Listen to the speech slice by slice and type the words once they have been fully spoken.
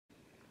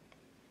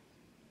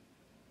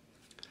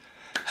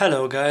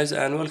Hello guys,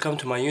 and welcome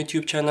to my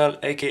YouTube channel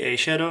aka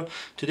Shadow.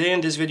 Today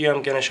in this video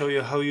I'm gonna show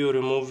you how you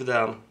remove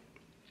the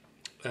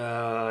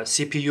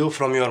CPU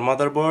from your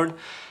motherboard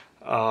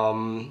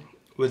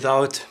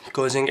without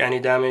causing any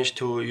damage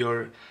to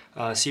your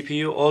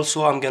CPU.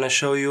 Also, I'm gonna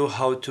show you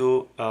how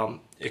to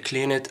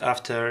clean it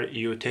after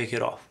you take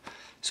it off.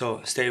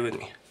 So stay with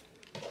me.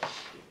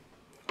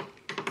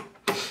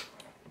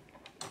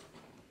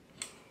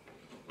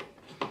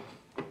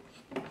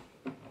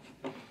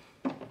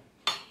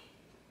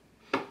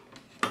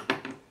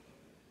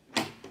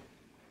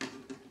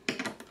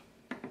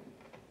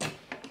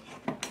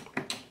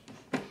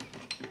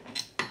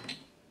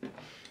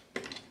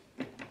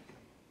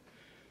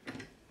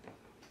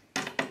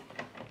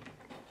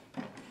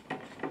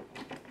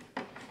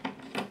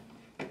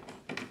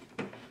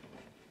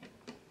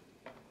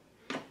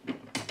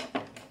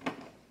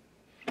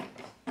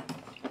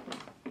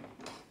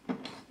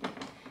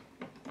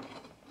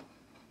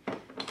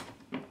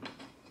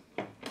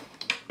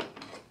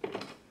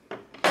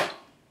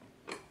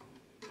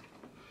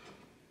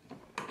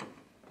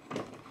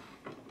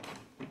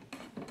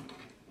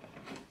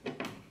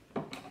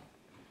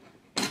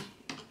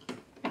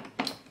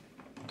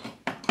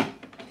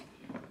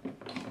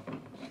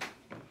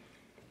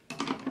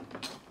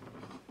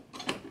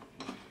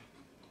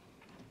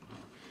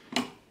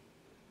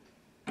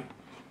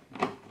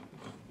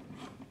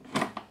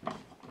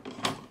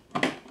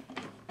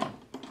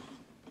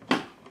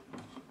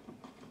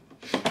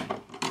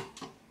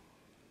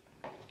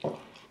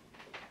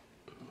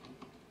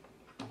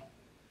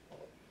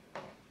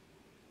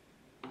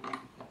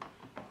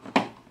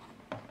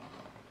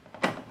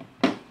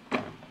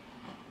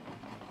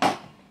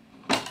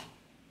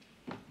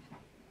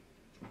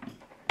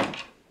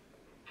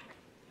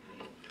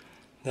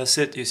 That's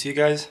it. You see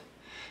guys,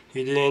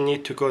 you didn't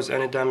need to cause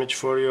any damage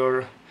for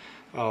your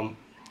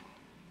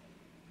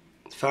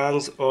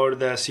fans or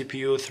the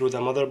CPU through the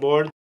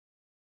motherboard.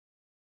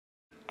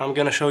 I'm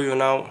gonna show you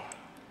now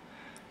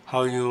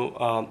how you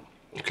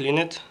clean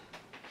it.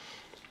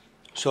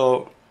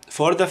 So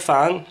for the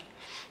fan,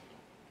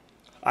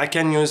 I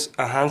can use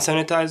a hand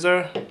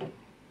sanitizer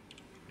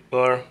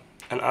or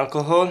an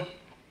alcohol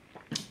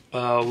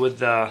with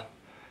the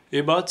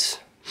earbuds.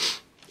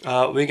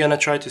 We're gonna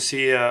try to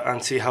see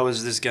and see how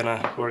is this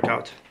gonna work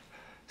out.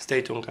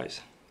 Stay tuned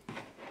guys.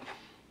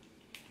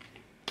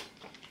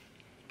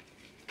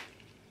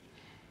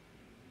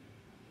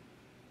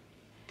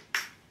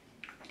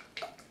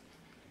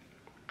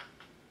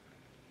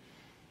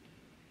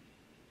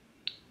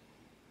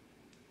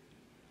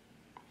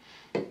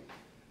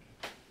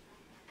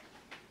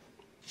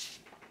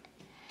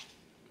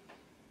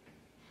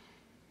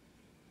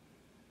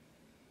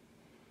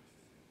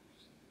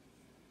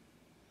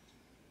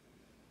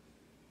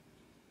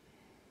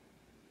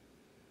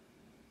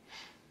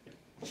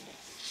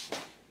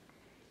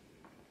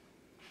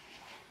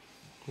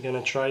 I'm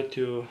gonna try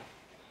to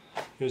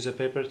use a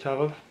paper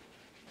towel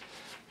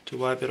to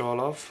wipe it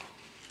all off.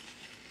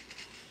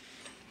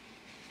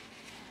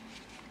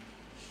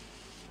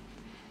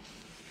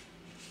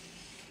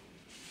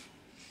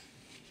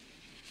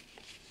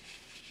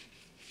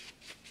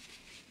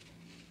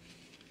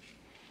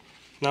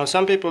 Now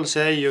some people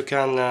say you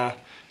can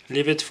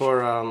leave it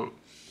for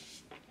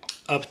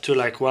up to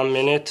like 1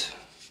 minute.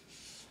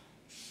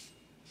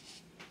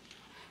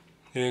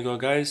 Here you go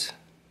guys.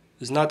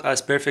 It's not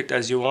as perfect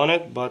as you want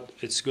it, but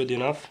it's good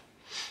enough.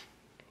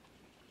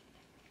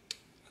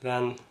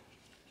 Then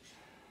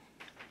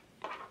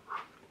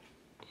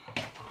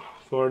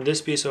for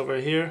this piece over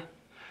here,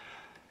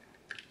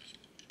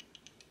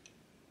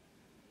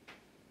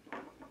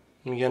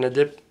 I'm gonna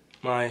dip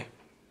my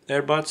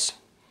earbuds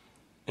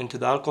into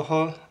the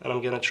alcohol and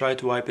I'm gonna try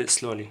to wipe it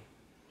slowly.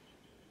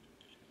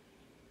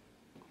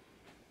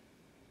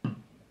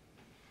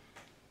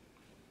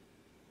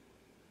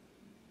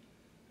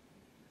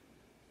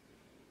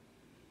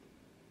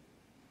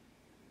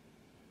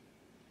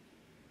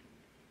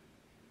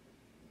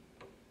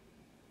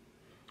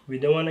 We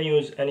don't want to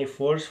use any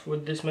force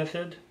with this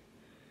method.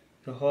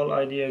 The whole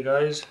idea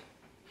guys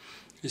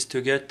is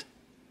to get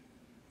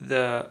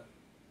the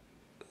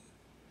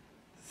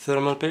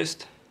thermal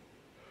paste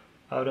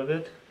out of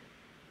it.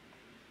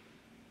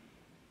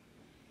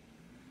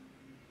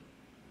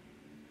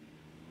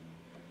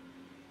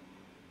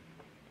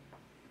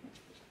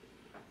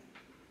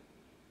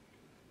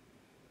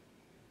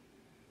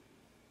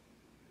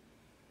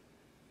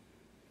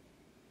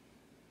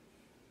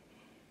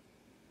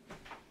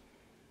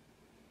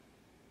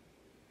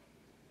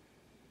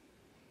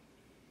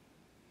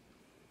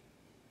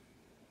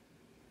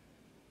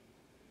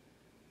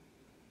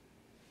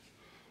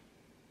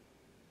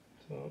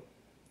 So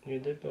you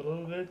dip a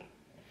little bit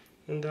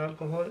in the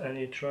alcohol and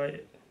you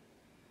try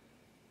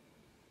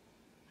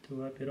to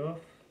wipe it off.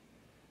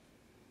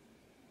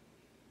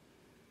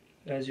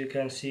 As you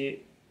can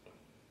see,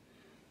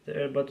 the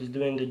earbud is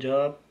doing the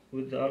job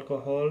with the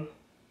alcohol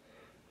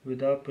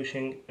without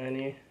using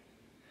any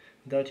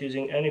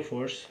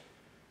force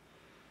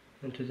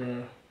into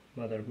the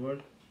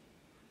motherboard.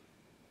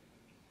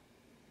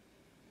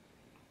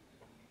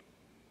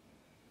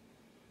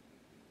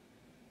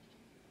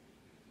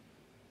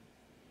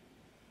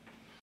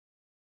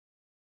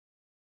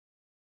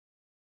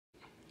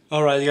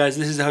 Alright guys,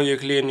 this is how you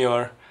clean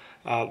your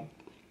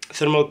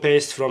thermal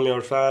paste from your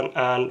fan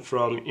and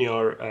from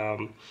your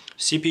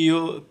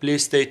CPU.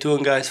 Please stay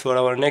tuned guys for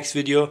our next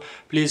video.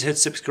 Please hit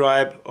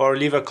subscribe or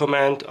leave a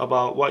comment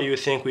about what you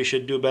think we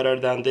should do better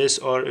than this,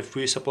 or if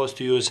we're supposed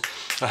to use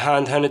a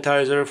hand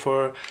sanitizer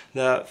for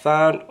the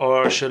fan,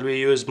 or should we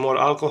use more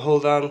alcohol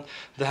than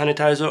the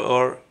sanitizer,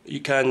 or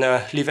you can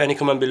leave any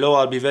comment below.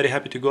 I'll be very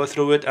happy to go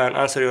through it and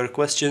answer your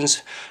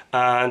questions,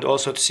 and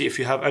also to see if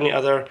you have any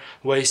other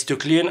ways to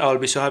clean. I'll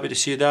be so happy to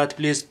see that.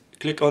 Please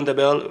click on the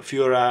bell if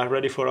you're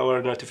ready for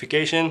our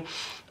notification,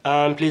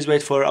 and please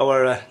wait for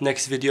our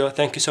next video.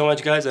 Thank you so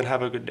much guys, and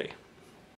have a good day.